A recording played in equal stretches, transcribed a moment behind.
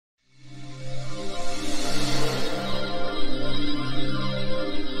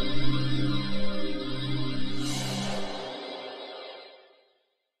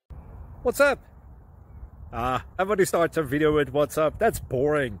What's up? Everybody starts a video with what's up. That's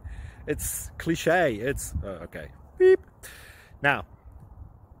boring. It's cliche. It's okay. Beep. Now,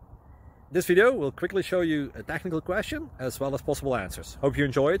 this video will quickly show you a technical question as well as possible answers. Hope you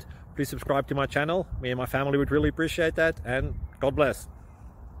enjoyed. Please subscribe to my channel. Me and my family would really appreciate that, and God bless.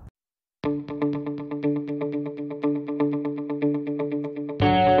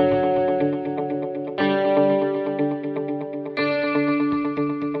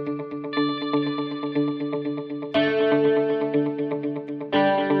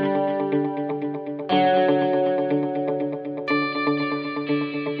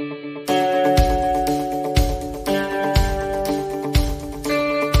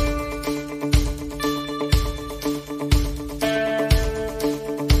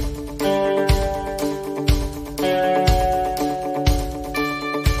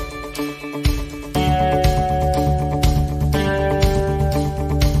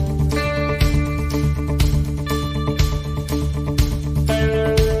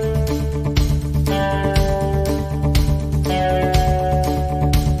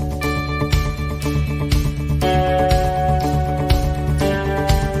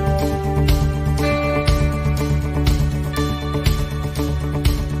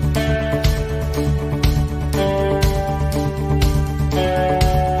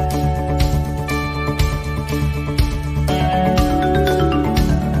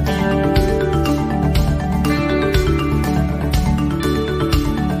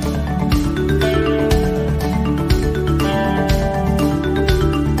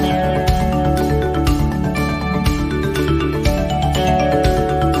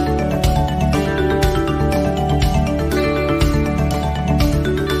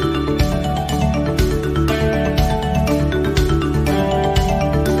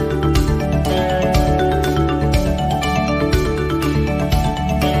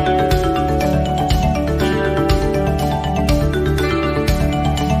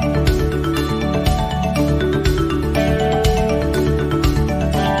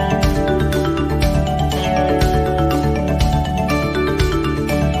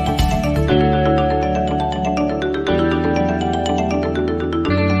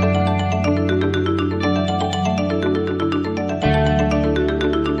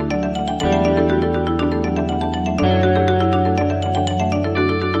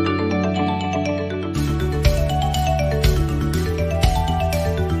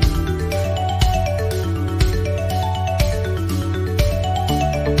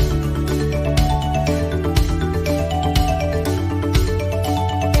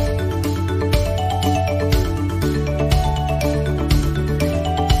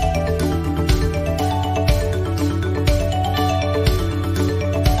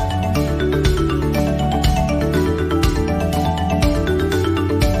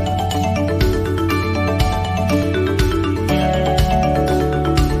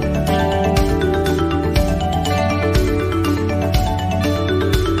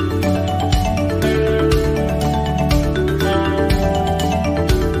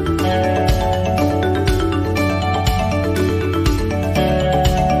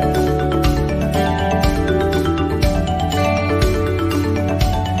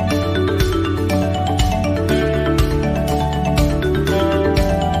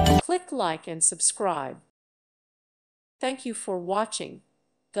 Like and subscribe. Thank you for watching.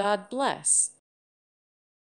 God bless.